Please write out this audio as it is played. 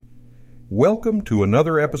Welcome to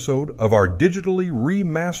another episode of our digitally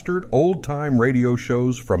remastered old-time radio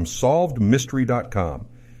shows from SolvedMystery.com.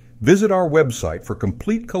 Visit our website for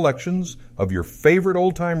complete collections of your favorite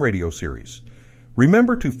old-time radio series.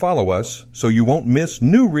 Remember to follow us so you won't miss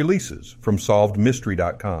new releases from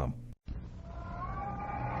SolvedMystery.com.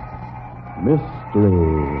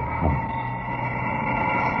 Mystery House.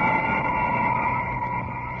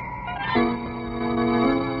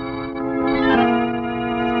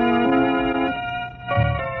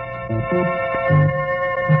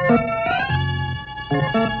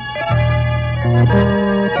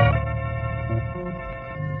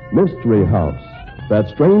 Mystery House, that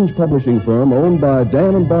strange publishing firm owned by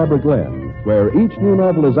Dan and Barbara Glenn, where each new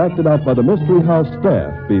novel is acted out by the Mystery House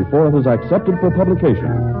staff before it is accepted for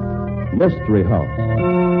publication. Mystery House.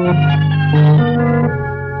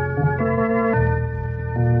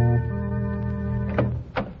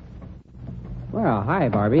 Well, hi,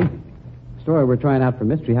 Barbie. The story we're trying out for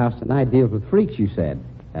Mystery House tonight deals with freaks, you said.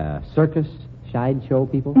 Circus, sideshow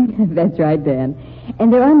people? That's right, Dan.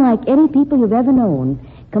 And they're unlike any people you've ever known.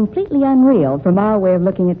 Completely unreal from our way of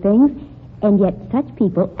looking at things, and yet such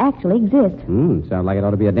people actually exist. Sounds like it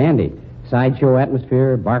ought to be a dandy. Sideshow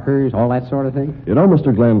atmosphere, barkers, all that sort of thing? You know,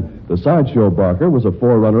 Mr. Glenn, the sideshow barker was a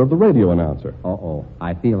forerunner of the radio announcer. Uh-oh.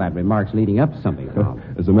 I feel that remark's leading up to something, Tom.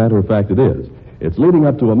 As a matter of fact, it is. It's leading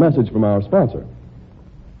up to a message from our sponsor.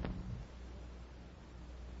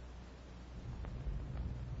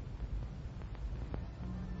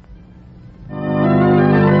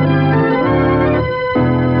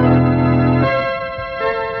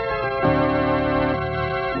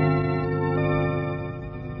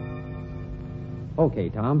 Okay,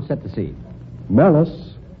 Tom, set the scene.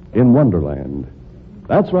 Malice in Wonderland.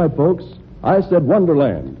 That's right, folks. I said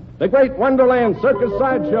Wonderland. The great Wonderland circus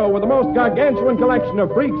sideshow with the most gargantuan collection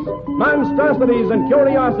of freaks, monstrosities, and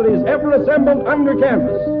curiosities ever assembled under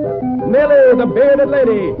canvas. Millie, the bearded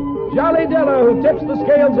lady. Jolly Della, who tips the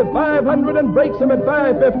scales at 500 and breaks them at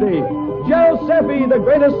 550. Giuseppe, the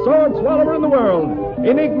greatest sword swallower in the world.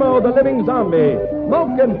 Enigmo, the living zombie.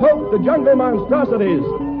 Moke and Poke, the jungle monstrosities.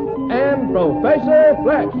 And Professor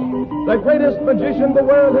Flesh, the greatest magician the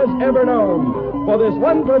world has ever known. For this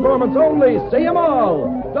one performance only, see 'em all.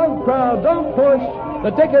 Don't crowd, don't push.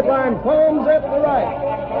 The ticket line foams at the right.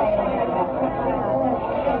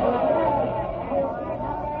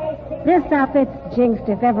 This outfit's jinxed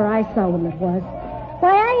if ever I saw one that was.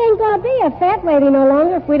 Why, I ain't gonna be a fat lady no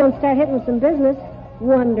longer if we don't start hitting some business.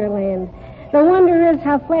 Wonderland. The wonder is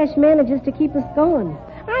how Flash manages to keep us going.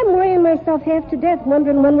 I'm worrying myself half to death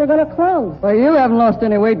wondering when we're going to close. Well, you haven't lost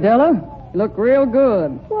any weight, Della. You look real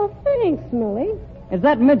good. Well, thanks, Millie. It's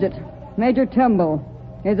that midget, Major Tembo.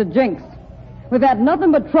 He's a jinx. We've had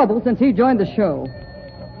nothing but trouble since he joined the show.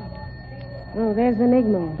 Oh, there's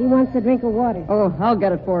Enigmo. He wants a drink of water. Oh, I'll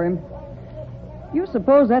get it for him. You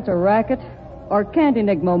suppose that's a racket? Or can't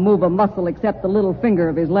Enigmo move a muscle except the little finger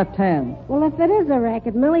of his left hand? Well, if it is a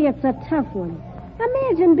racket, Millie, it's a tough one.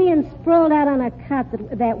 Imagine being sprawled out on a cot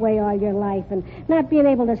that way all your life and not being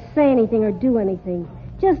able to say anything or do anything.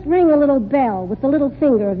 Just ring a little bell with the little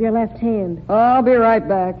finger of your left hand. I'll be right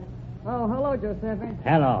back. Oh, hello, Giuseppe.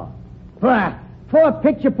 Hello. Four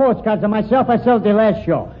picture postcards of myself I sold the last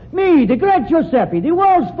show. Me, the great Giuseppe, the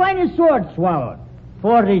world's finest sword swallower.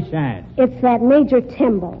 40 cents. It's that Major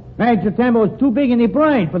Tembo. Major Tembo is too big in the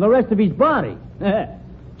brain for the rest of his body.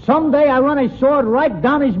 Someday I run a sword right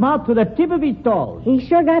down his mouth to the tip of his toes. He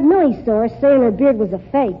sure got Millie sore saying her beard was a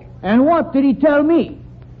fake. And what did he tell me?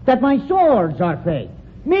 That my swords are fake.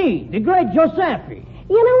 Me, the great Giuseppe.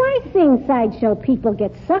 You know, I've seen sideshow people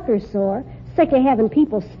get sucker sore, sick of having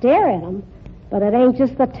people stare at them. But it ain't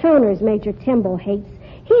just the toners Major Tembo hates.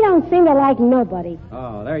 He don't seem to like nobody.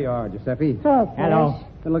 Oh, there you are, Giuseppe. Oh, Flash. Hello.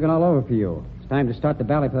 Been looking all over for you. It's time to start the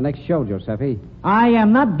ballet for the next show, Giuseppe. I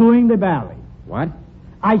am not doing the ballet. What?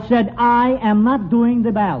 I said I am not doing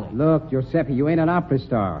the ballet. Look, Giuseppe, you ain't an opera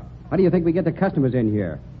star. How do you think we get the customers in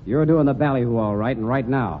here? You're doing the ballyhoo all right, and right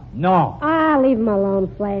now. No. Ah, leave him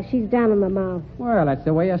alone, Flash. He's down in the mouth. Well, that's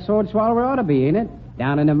the way a sword swallower ought to be, ain't it?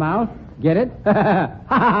 Down in the mouth. Get it? You're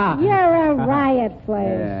a riot, Flash.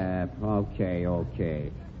 Yeah,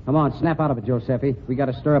 okay. Come on, snap out of it, Giuseppe. We got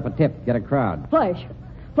to stir up a tip, get a crowd.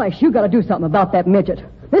 Flash, you got to do something about that midget.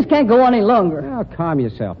 This can't go on any longer. Now, calm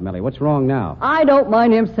yourself, Millie. What's wrong now? I don't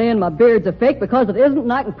mind him saying my beard's a fake because it isn't,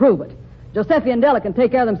 and I can prove it. Giuseppe and Della can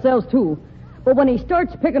take care of themselves, too. But when he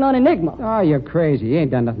starts picking on Enigma... Oh, you're crazy. He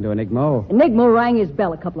ain't done nothing to Enigmo. Enigma rang his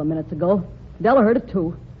bell a couple of minutes ago. Della heard it,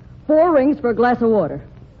 too. 4 rings for a glass of water.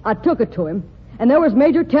 I took it to him, and there was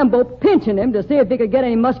Major Tembo pinching him to see if he could get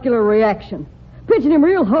any muscular reaction. Pinching him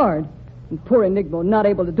real hard. And poor Enigmo not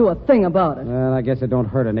able to do a thing about it. Well, I guess it don't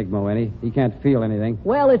hurt Enigmo any. He can't feel anything.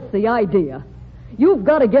 Well, it's the idea. You've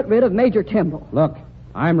got to get rid of Major Tembo. Look,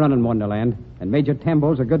 I'm running Wonderland, and Major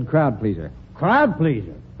Tembo's a good crowd pleaser. Crowd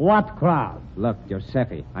pleaser? What crowd? Look,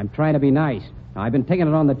 Giuseppe, I'm trying to be nice. Now, I've been taking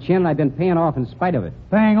it on the chin, and I've been paying off in spite of it.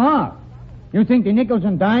 Paying off? You think the nickels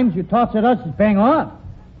and dimes you toss at us is paying off?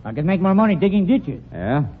 I can make more money digging ditches.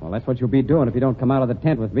 Yeah? Well, that's what you'll be doing if you don't come out of the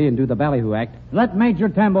tent with me and do the ballyhoo act. Let Major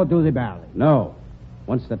Tembo do the ballad. No.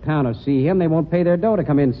 Once the town will see him, they won't pay their dough to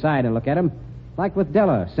come inside and look at him. Like with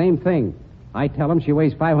Della, same thing. I tell them she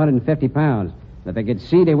weighs 550 pounds. If they could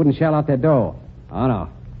see, they wouldn't shell out their dough. Oh, no.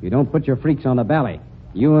 You don't put your freaks on the bally.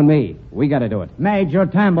 You and me, we got to do it. Major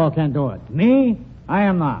Tembo can do it. Me? I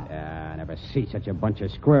am not. I never see such a bunch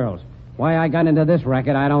of squirrels. Why I got into this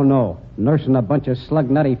racket, I don't know. Nursing a bunch of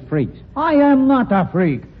slug-nutty freaks. I am not a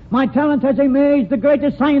freak. My talent has amazed the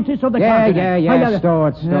greatest scientists of the continent. Yeah. Stow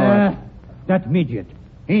it. That midget.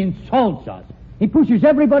 He insults us. He pushes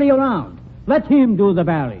everybody around. Let him do the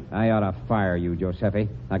bally. I ought to fire you, Giuseppe.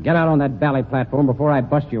 Now get out on that bally platform before I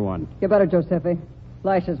bust you one. You better, Giuseppe.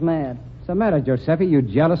 Flash is mad. What's the matter, Giuseppe? You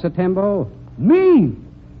jealous of Tembo? Me?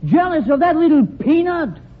 Jealous of that little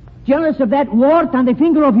peanut? Jealous of that wart on the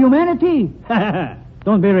finger of humanity?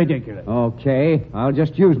 Don't be ridiculous. Okay, I'll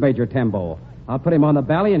just use Major Tembo. I'll put him on the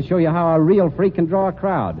bally and show you how a real freak can draw a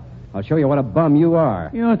crowd. I'll show you what a bum you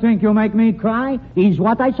are. You think you make me cry? He's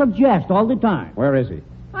what I suggest all the time. Where is he?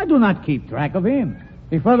 I do not keep track of him.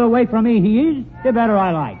 The further away from me he is, the better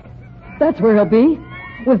I like. That's where he'll be.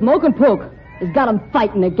 With Moke and Poke. He's got him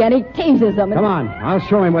fighting again. He teases them. Come on. I'll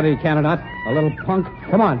show him whether he can or not. A little punk.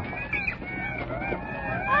 Come on.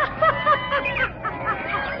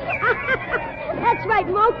 That's right,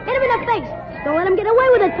 Moke. Hit him in the face. Don't let him get away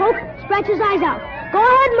with it, Poke. Scratch his eyes out. Go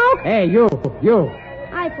ahead, Moke. Hey, you.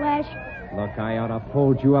 Hi, Flash. Look, I ought to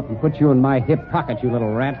fold you up and put you in my hip pocket, you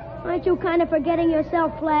little rat. Aren't you kind of forgetting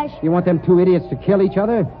yourself, Flash? You want them two idiots to kill each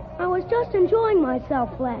other? I was just enjoying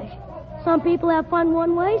myself, Flash. Some people have fun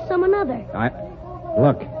one way, some another.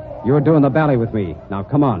 Look, you're doing the bally with me. Now,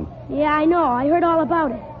 come on. Yeah, I know. I heard all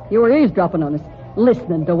about it. You were eavesdropping on us,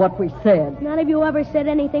 listening to what we said. None of you ever said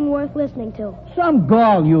anything worth listening to. Some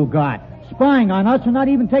gall you got. Spying on us and not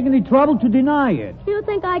even taking the trouble to deny it. You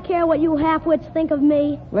think I care what you half-wits think of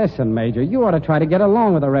me? Listen, Major, you ought to try to get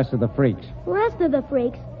along with the rest of the freaks. Rest of the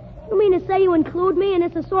freaks? You mean to say you include me in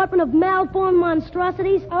this assortment of malformed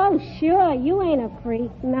monstrosities? Oh, sure. You ain't a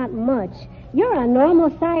freak. Not much. You're a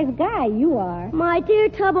normal-sized guy, you are. My dear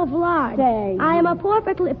tub of lard. Say. I am a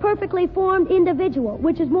perfectly formed individual,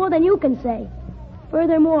 which is more than you can say.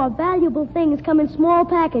 Furthermore, valuable things come in small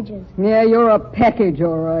packages. Yeah, you're a package,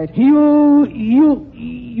 all right.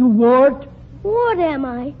 You wart? What am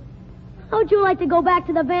I? How'd you like to go back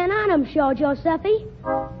to the Van Arnhem show, Giuseppe?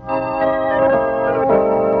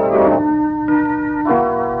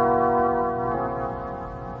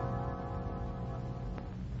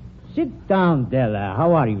 Sit down, Della.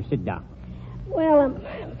 How are you? Sit down. Well,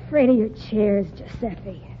 I'm afraid of your chairs,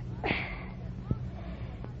 Giuseppe.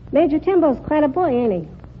 Major Tembo's quite a boy, ain't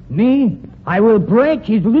he? Me? I will break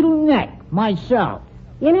his little neck myself.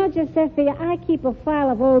 You know, Giuseppe, I keep a file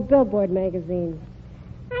of old Billboard magazines.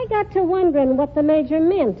 I got to wondering what the Major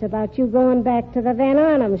meant about you going back to the Van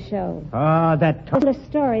Arnhem show. That told a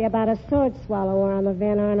story about a sword swallower on the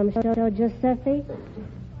Van Arnhem show, Giuseppe,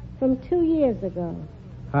 from 2 years ago.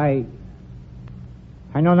 I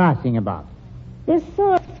know nothing about it. This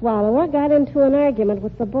sword swallower got into an argument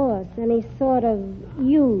with the boss, and he sort of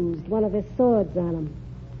used one of his swords on him.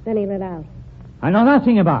 Then he lit out. I know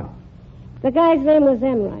nothing about it. The guy's name was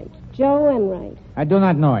Enright, Joe Enright. I do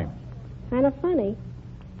not know him. Kind of funny.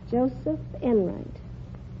 Joseph Enright.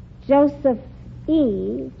 Joseph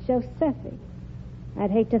E. Giuseppe.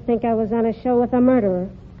 I'd hate to think I was on a show with a murderer.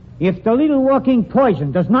 If the little walking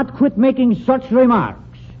poison does not quit making such remarks,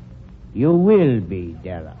 you will be,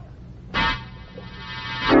 Della.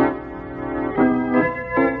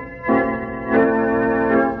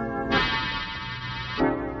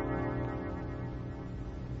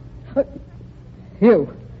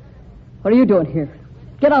 You. What are you doing here?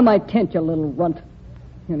 Get on my tent, you little runt.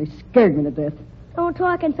 You nearly scared me to death. Don't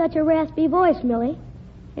talk in such a raspy voice, Millie.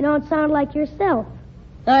 You don't sound like yourself.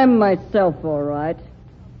 I'm myself, all right.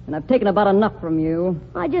 And I've taken about enough from you.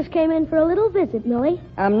 I just came in for a little visit, Millie.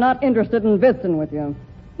 I'm not interested in visiting with you.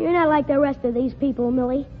 You're not like the rest of these people,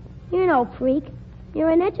 Millie. You're no freak.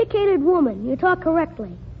 You're an educated woman. You talk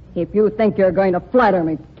correctly. If you think you're going to flatter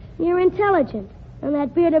me. You're intelligent. And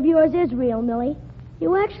that beard of yours is real, Millie.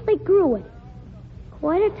 You actually grew it.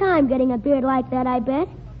 Quite a time getting a beard like that, I bet.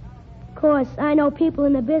 Of course, I know people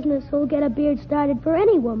in the business who'll get a beard started for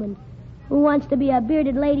any woman who wants to be a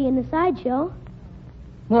bearded lady in the sideshow.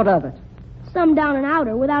 What of it? Some down and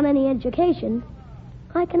outer without any education.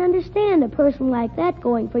 I can understand a person like that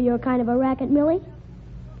going for your kind of a racket, Millie.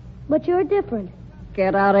 But you're different.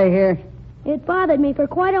 Get out of here. It bothered me for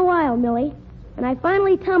quite a while, Millie, and I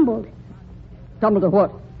finally tumbled. Tumbled to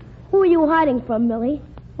what? Who are you hiding from, Millie?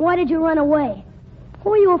 Why did you run away?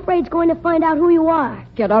 Who are you afraid's going to find out who you are?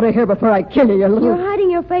 Get out of here before I kill you, you little... You're hiding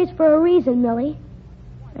your face for a reason, Millie.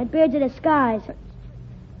 That beard's a disguise.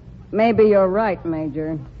 Maybe you're right,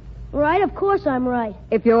 Major. Right? Of course I'm right.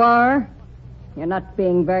 If you are, you're not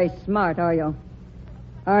being very smart, are you?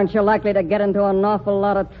 Aren't you likely to get into an awful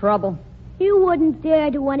lot of trouble? You wouldn't dare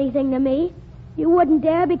do anything to me. You wouldn't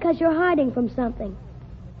dare because you're hiding from something.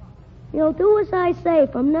 You'll do as I say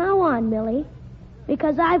from now on, Millie,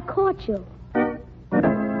 because I've caught you.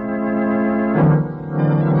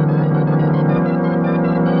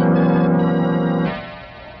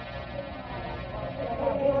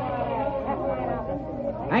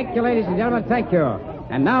 Thank you, ladies and gentlemen, thank you.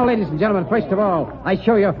 And now, ladies and gentlemen, first of all, I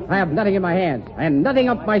show you I have nothing in my hands and nothing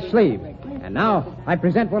up my sleeve. And now I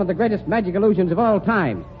present one of the greatest magic illusions of all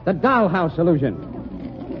time, the dollhouse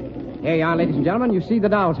illusion. Here you are, ladies and gentlemen. You see the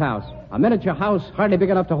doll's house, a miniature house hardly big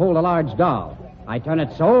enough to hold a large doll. I turn it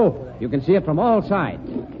so you can see it from all sides.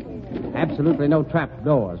 Absolutely no trap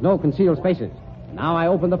doors, no concealed spaces. Now I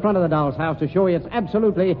open the front of the doll's house to show you it's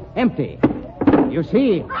absolutely empty. You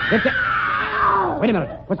see, Wait a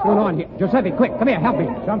minute. What's going on here? Giuseppe, quick, come here, help me.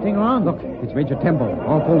 Something wrong? Look, it's Major Tembo,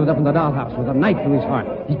 all folded up in the dollhouse with a knife through his heart.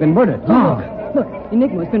 He's been murdered. Look,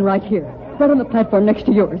 Enigma's been right here, right on the platform next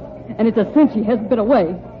to yours. And it's a cinch he hasn't been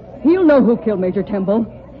away. He'll know who killed Major Tembo.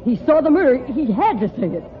 He saw the murder. He had to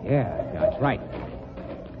say it. Yeah, that's right.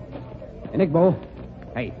 Enigmo.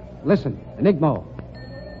 Hey, listen, Enigmo.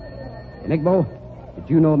 Enigmo, did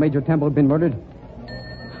you know Major Tembo had been murdered?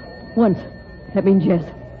 Once. That means yes.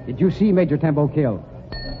 Did you see Major Tembo killed?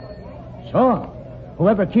 So,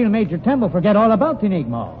 whoever killed Major Tembo forget all about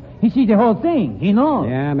Enigma. He sees the whole thing. He knows.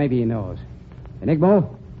 Yeah, maybe he knows.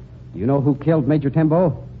 Enigmo, do you know who killed Major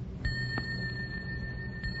Tembo?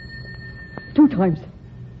 2 times.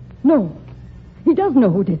 No, he does know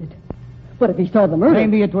who did it. But if he saw the murder...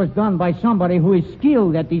 Maybe it was done by somebody who is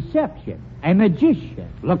skilled at deception. A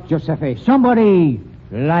magician. Look, Giuseppe. Somebody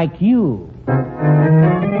like you.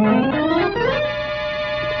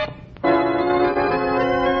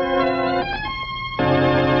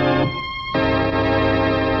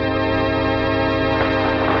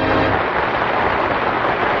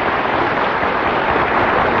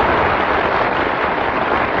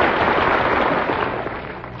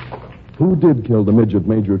 Who did kill the midget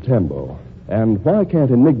Major Tembo? And why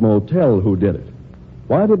can't Enigmo tell who did it?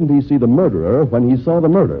 Why didn't he see the murderer when he saw the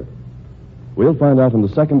murder? We'll find out in the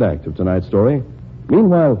second act of tonight's story.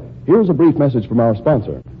 Meanwhile, here's a brief message from our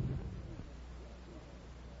sponsor.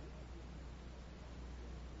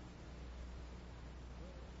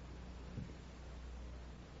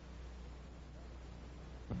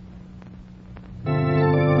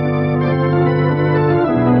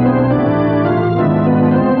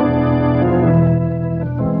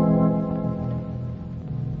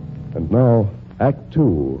 Now, Act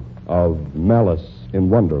 2 of Malice in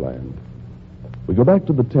Wonderland. We go back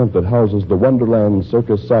to the tent that houses the Wonderland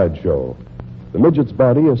Circus Sideshow. The midget's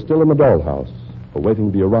body is still in the dollhouse,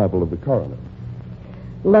 awaiting the arrival of the coroner.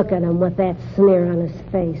 Look at him with that sneer on his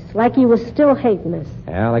face, like he was still hating us.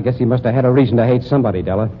 Well, I guess he must have had a reason to hate somebody,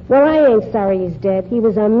 Della. Well, I ain't sorry he's dead. He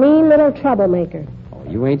was a mean little troublemaker. Oh,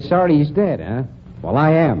 you ain't sorry he's dead, huh? Well,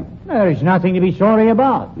 I am. There's nothing to be sorry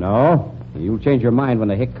about. No? You'll change your mind when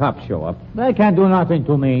the hick cops show up. They can't do nothing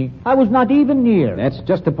to me. I was not even near. That's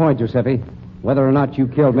just the point, Giuseppe. Whether or not you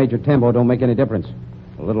killed Major Tembo don't make any difference.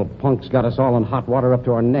 The little punk's got us all in hot water up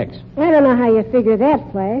to our necks. I don't know how you figure that,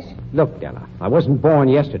 Flash. Look, Della, I wasn't born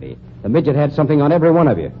yesterday. The midget had something on every one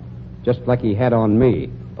of you. Just like he had on me.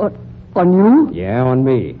 On you? Yeah, on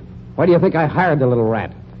me. Why do you think I hired the little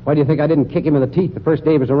rat? Why do you think I didn't kick him in the teeth the first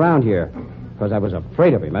day he was around here? Because I was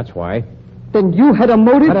afraid of him, that's why. Then you had a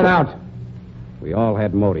motive? Cut it out. We all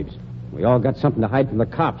had motives. We all got something to hide from the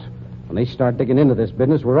cops. When they start digging into this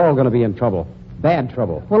business, we're all going to be in trouble. Bad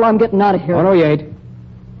trouble. Well, I'm getting out of here. Oh, no, you ain't.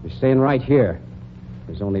 You're staying right here.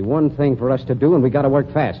 There's only one thing for us to do, and we got to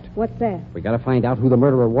work fast. What's that? We got to find out who the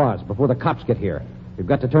murderer was before the cops get here. We've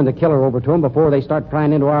got to turn the killer over to him before they start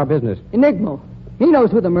prying into our business. Enigma. He knows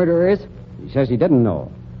who the murderer is. He says he didn't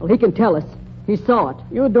know. Well, he can tell us. He saw it.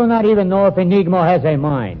 You do not even know if Enigma has a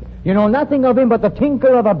mind. You know nothing of him but the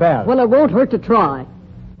tinkle of a bell. Well, it won't hurt to try.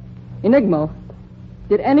 Enigma,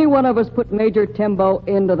 did any one of us put Major Tembo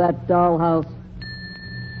into that dollhouse?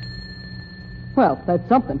 Well, that's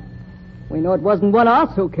something. We know it wasn't one of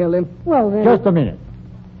us who killed him. Well, then... Just a minute.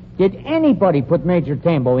 Did anybody put Major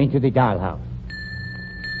Tembo into the dollhouse?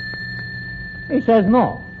 He says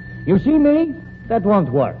no. You see, Millie? That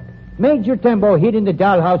won't work. Major Tembo hid in the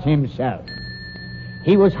dollhouse himself.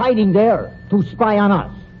 He was hiding there to spy on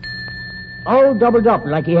us. All doubled up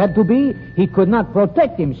like he had to be, he could not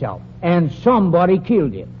protect himself, and somebody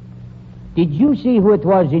killed him. Did you see who it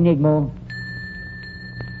was, Enigma?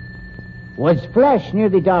 Was Flash near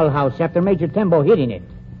the dollhouse after Major Tembo hid in it?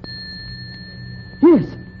 Yes.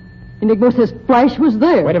 Enigmo says Flash was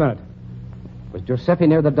there. Wait a minute. Was Giuseppe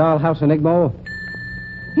near the dollhouse, Enigmo?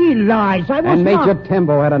 He lies. I was And Major not.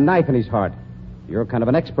 Tembo had a knife in his heart. You're kind of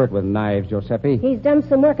an expert with knives, Giuseppe. He's done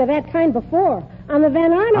some work of that kind before. On the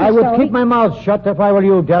Van Arnhem I would show. keep my mouth shut if I were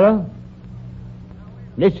you, Della.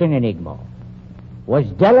 Listen, Enigma. Was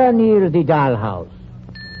Della near the dollhouse?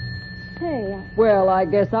 Say, Well, I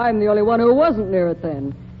guess I'm the only one who wasn't near it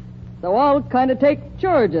then. So I'll kind of take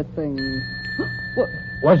charge of things. What?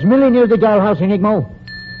 Was Millie near the dollhouse, Enigma?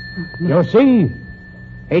 You see?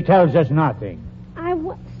 He tells us nothing.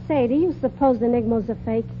 Say, do you suppose Enigma's a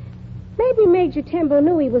fake? Maybe Major Tembo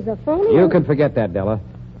knew he was a phony. You can forget that, Della.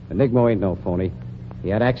 Enigmo ain't no phony. He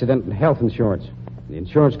had accident and health insurance. The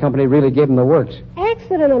insurance company really gave him the works.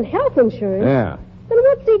 Accident and health insurance? Yeah. Then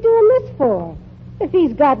what's he doing this for? If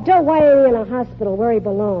he's got dough, why ain't he in a hospital where he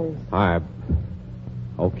belongs?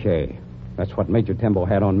 Okay. That's what Major Tembo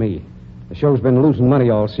had on me. The show's been losing money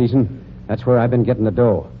all season. That's where I've been getting the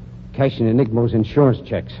dough. Cashing Enigmo's insurance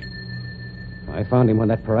checks. I found him when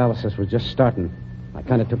that paralysis was just starting. I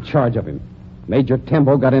kind of took charge of him. Major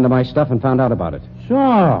Tembo got into my stuff and found out about it.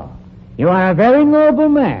 So, you are a very noble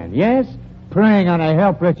man, yes? Preying on a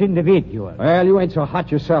helpless individual. Well, you ain't so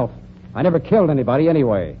hot yourself. I never killed anybody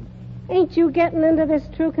anyway. Ain't you getting into this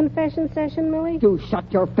true confession session, Millie? You shut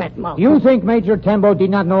your fat mouth. You think Major Tembo did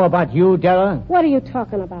not know about you, Della? What are you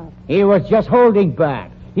talking about? He was just holding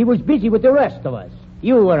back. He was busy with the rest of us.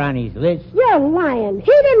 You were on his list. You're lying. He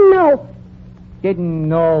didn't know. Didn't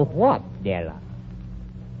know what, Della?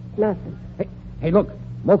 Nothing. Hey, look.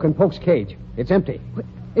 Moke and Poke's cage. It's empty.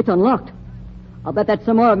 It's unlocked. I'll bet that's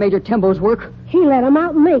some more of Major Tembo's work. He let him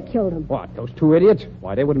out and they killed him. What, those two idiots?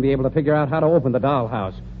 Why, they wouldn't be able to figure out how to open the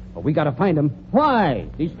dollhouse. But we got to find them. Why?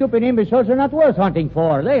 These stupid imbeciles are not worth hunting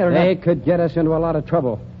for. They could get us into a lot of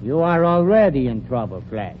trouble. You are already in trouble,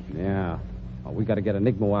 Flash. Yeah. Well, we got to get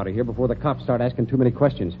Enigmo out of here before the cops start asking too many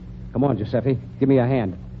questions. Come on, Giuseppe. Give me a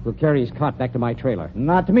hand. We'll carry his cot back to my trailer.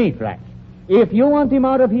 Not me, Flash. If you want him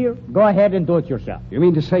out of here, go ahead and do it yourself. You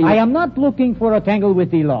mean to say I am not looking for a tangle with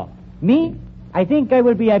the law. Me? I think I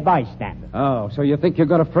will be a bystander. Oh, so you think you're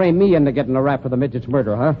going to frame me into getting a rap for the midget's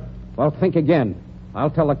murder, huh? Well, think again. I'll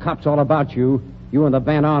tell the cops all about you. You and the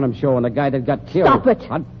Van Arnhem show and the guy that got killed. Stop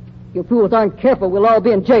it. You fools aren't careful, we'll all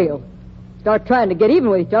be in jail. Start trying to get even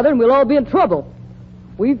with each other and we'll all be in trouble.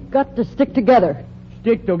 We've got to stick together.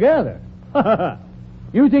 Stick together?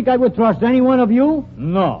 You think I would trust any one of you?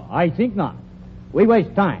 No, I think not. We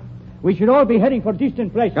waste time. We should all be heading for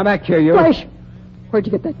distant places. Come back here, you. Flash! Where'd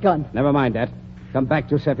you get that gun? Never mind that. Come back,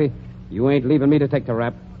 Giuseppe. You ain't leaving me to take the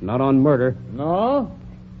rap. Not on murder. No?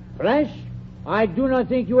 Flash, I do not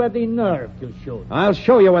think you have the nerve to shoot. I'll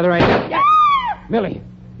show you whether I... Millie,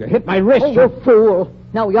 you hit my wrist. Oh, you fool.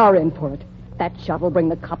 Now you're in for it. That shot will bring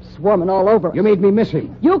the cops swarming all over us. You made me miss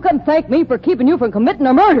him. You can thank me for keeping you from committing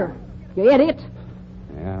a murder. You idiot.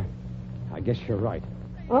 Yeah, I guess you're right.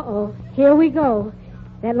 Uh-oh. Here we go.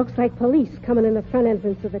 That looks like police coming in the front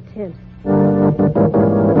entrance of the tent.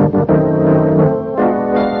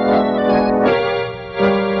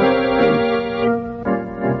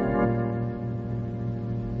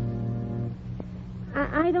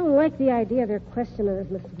 I don't like the idea they're questioning us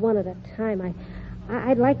one at a time.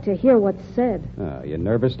 I'd like to hear what's said. You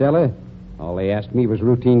nervous, Della? All they asked me was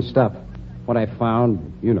routine stuff. What I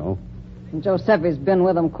found, you know. Giuseppe's been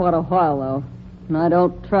with them quite a while, though. And I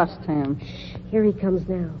don't trust him. Here he comes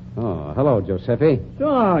now. Oh, hello, Giuseppe.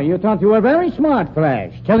 So, you thought you were very smart,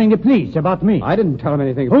 Flash, telling the police about me. I didn't tell him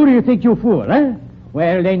anything. Who do you think you fool, eh?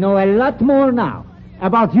 Well, they know a lot more now.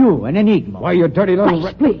 About you and Enigma. Why, you dirty little...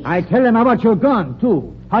 Flash, please. I tell them about your gun,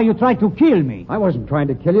 too. How you tried to kill me. I wasn't trying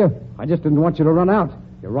to kill you. I just didn't want you to run out.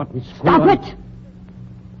 You rotten Stop squealer. it!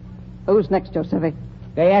 Who's next, Giuseppe?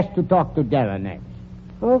 They asked to talk to Della next.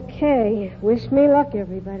 Okay. Wish me luck,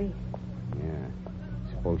 everybody.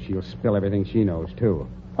 Yeah. Suppose she'll spill everything she knows, too.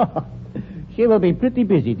 She will be pretty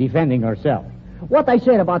busy defending herself. What I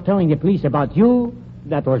said about telling the police about you,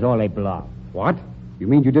 that was all a bluff. What? You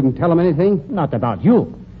mean you didn't tell them anything? Not about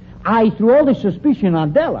you. I threw all the suspicion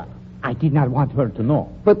on Della. I did not want her to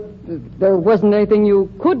know. But there wasn't anything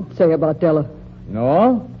you could say about Della.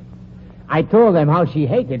 No? I told them how she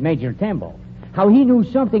hated Major Temple, how he knew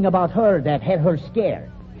something about her that had her scared.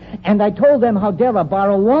 And I told them how Della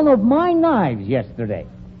borrowed one of my knives yesterday.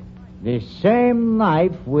 The same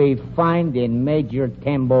knife we find in Major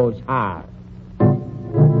Tembo's house.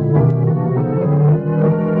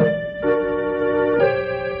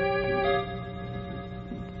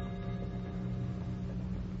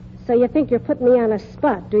 So you think you're putting me on a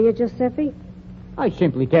spot, do you, Giuseppe? I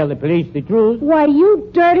simply tell the police the truth. Why, you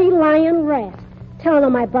dirty lying rat. Telling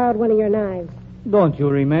them I borrowed one of your knives. Don't you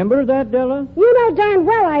remember that, Della? You know darn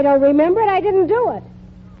well I don't remember it. I didn't do it.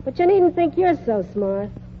 But you needn't think you're so smart.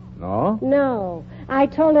 No? No. I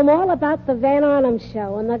told them all about the Van Arnhem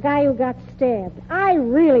show and the guy who got stabbed. I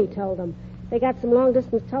really told them. They got some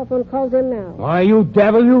long-distance telephone calls in now. Why, you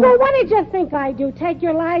devil, you... Well, what did you think I'd do? Take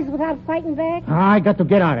your lies without fighting back? I got to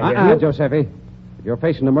get out of here. Giuseppe. If you're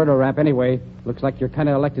facing a murder rap anyway, looks like you're kind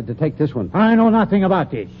of elected to take this one. I know nothing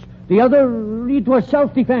about this. The other, it was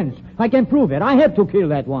self-defense. I can prove it. I had to kill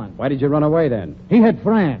that one. Why did you run away then? He had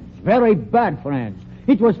friends, very bad friends.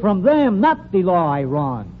 It was from them, not the law, I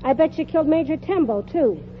run. I bet you killed Major Tembo,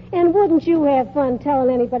 too. And wouldn't you have fun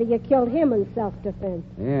telling anybody you killed him in self-defense?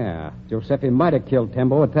 Yeah, Giuseppe might have killed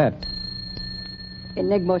Tembo at that.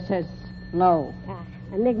 Enigma says no.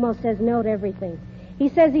 Enigma says no to everything. He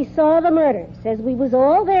says he saw the murder. Says we was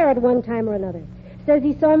all there at one time or another. Says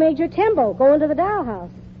he saw Major Tembo go into the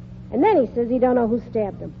dollhouse. And then he says he don't know who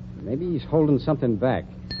stabbed him. Maybe he's holding something back.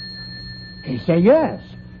 He said yes.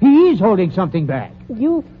 He is holding something back.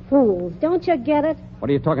 You fools. Don't you get it? What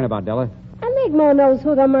are you talking about, Della? Enigma knows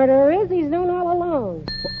who the murderer is. He's known all along.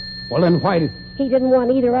 Well, then why did... He didn't want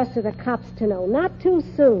either us or the cops to know. Not too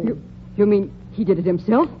soon. You mean he did it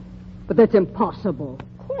himself? But that's impossible.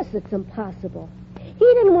 Of course it's impossible. He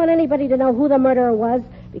didn't want anybody to know who the murderer was,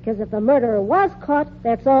 because if the murderer was caught,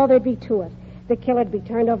 that's all there'd be to it. The killer'd be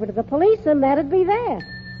turned over to the police, and that'd be that.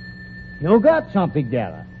 You got something,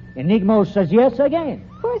 Della. Enigma says yes again.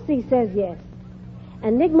 Of course he says yes.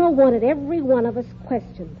 Enigma wanted every one of us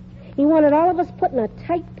questioned. He wanted all of us put in a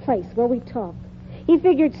tight place where we talked. He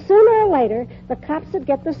figured sooner or later the cops would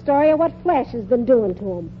get the story of what Flash has been doing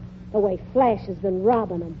to him, the way Flash has been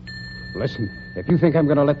robbing him. Listen, if you think I'm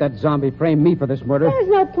going to let that zombie frame me for this murder... There's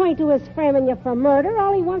no point to his framing you for murder.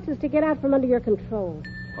 All he wants is to get out from under your control.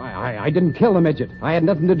 I didn't kill the midget. I had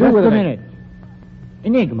nothing to do Just with it. a minute.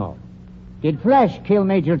 Enigma, did Flash kill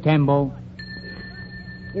Major Tembo?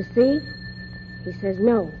 You see? He says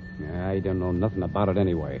no. I don't know nothing about it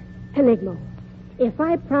anyway. Enigma, if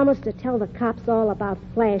I promise to tell the cops all about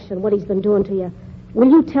Flash and what he's been doing to you, will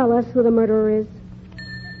you tell us who the murderer is?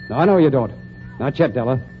 No, no, you don't. Not yet,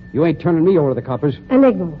 Della. You ain't turning me over to the coppers.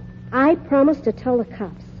 Enigma, I promise to tell the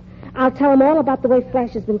cops. I'll tell them all about the way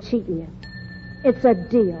Flash has been cheating you. It's a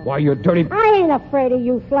deal. Why, you dirty... I ain't afraid of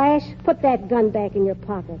you, Flash. Put that gun back in your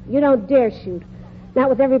pocket. You don't dare shoot. Not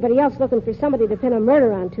with everybody else looking for somebody to pin a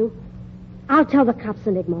murder onto. I'll tell the cops,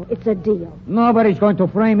 Enigma. It's a deal. Nobody's going to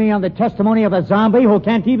frame me on the testimony of a zombie who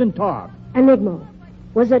can't even talk. Enigma,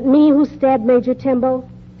 was it me who stabbed Major Tembo?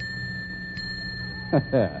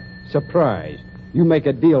 Surprise. You make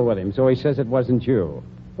a deal with him, so he says it wasn't you.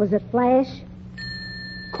 Was it Flash?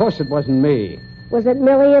 Of course it wasn't me. Was it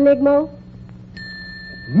Millie, Enigma?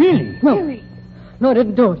 Millie? No. No, I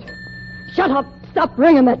didn't do it. Shut up. Stop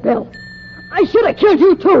ringing that bell. I should have killed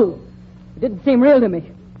you, too. It didn't seem real to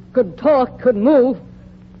me. Couldn't talk, couldn't move.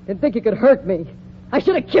 Didn't think you could hurt me. I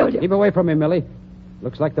should have killed you. Keep away from him, Millie.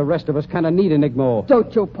 Looks like the rest of us kind of need Enigma.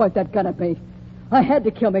 Don't you point that gun at me. I had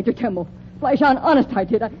to kill Major Temple. Flash on, honest I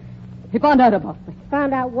did. He found out about me.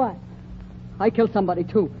 Found out what? I killed somebody,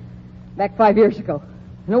 too. Back 5 years ago.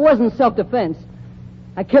 And it wasn't self-defense.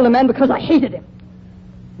 I killed a man because I hated him.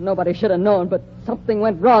 Nobody should have known, but something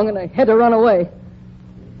went wrong and I had to run away.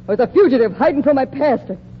 I was a fugitive hiding from my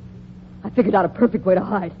past. I figured out a perfect way to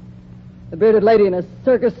hide. The bearded lady in a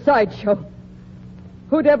circus sideshow.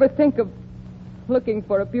 Who'd ever think of looking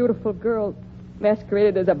for a beautiful girl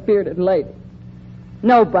masqueraded as a bearded lady?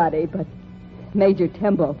 Nobody but Major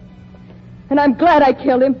Tembo. And I'm glad I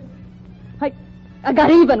killed him. I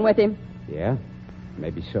got even with him. Yeah,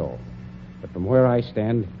 maybe so. But from where I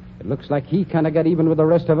stand, it looks like he kind of got even with the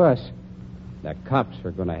rest of us. The cops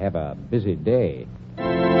are going to have a busy day.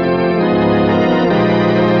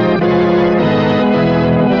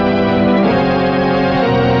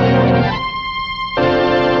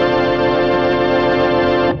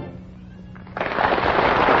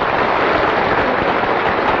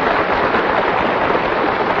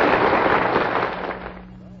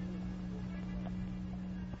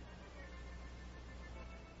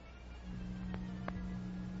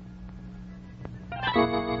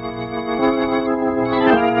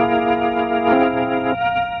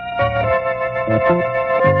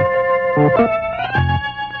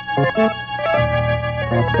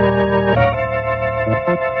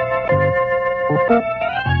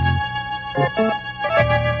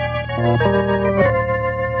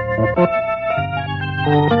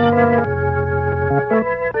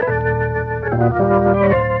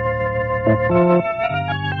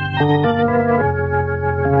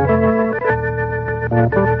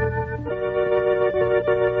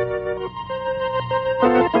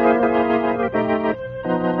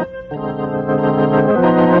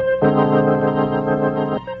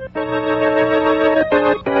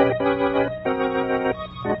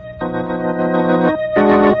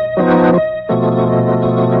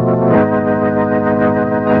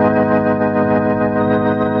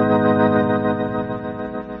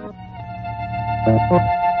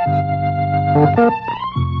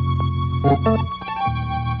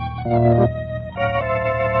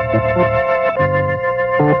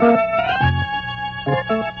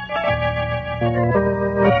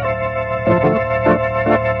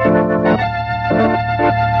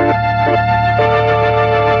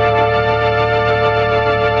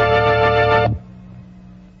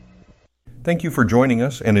 Thank you for joining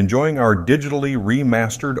us and enjoying our digitally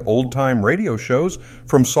remastered old-time radio shows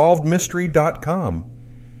from SolvedMystery.com.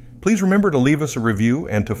 Please remember to leave us a review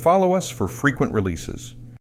and to follow us for frequent releases.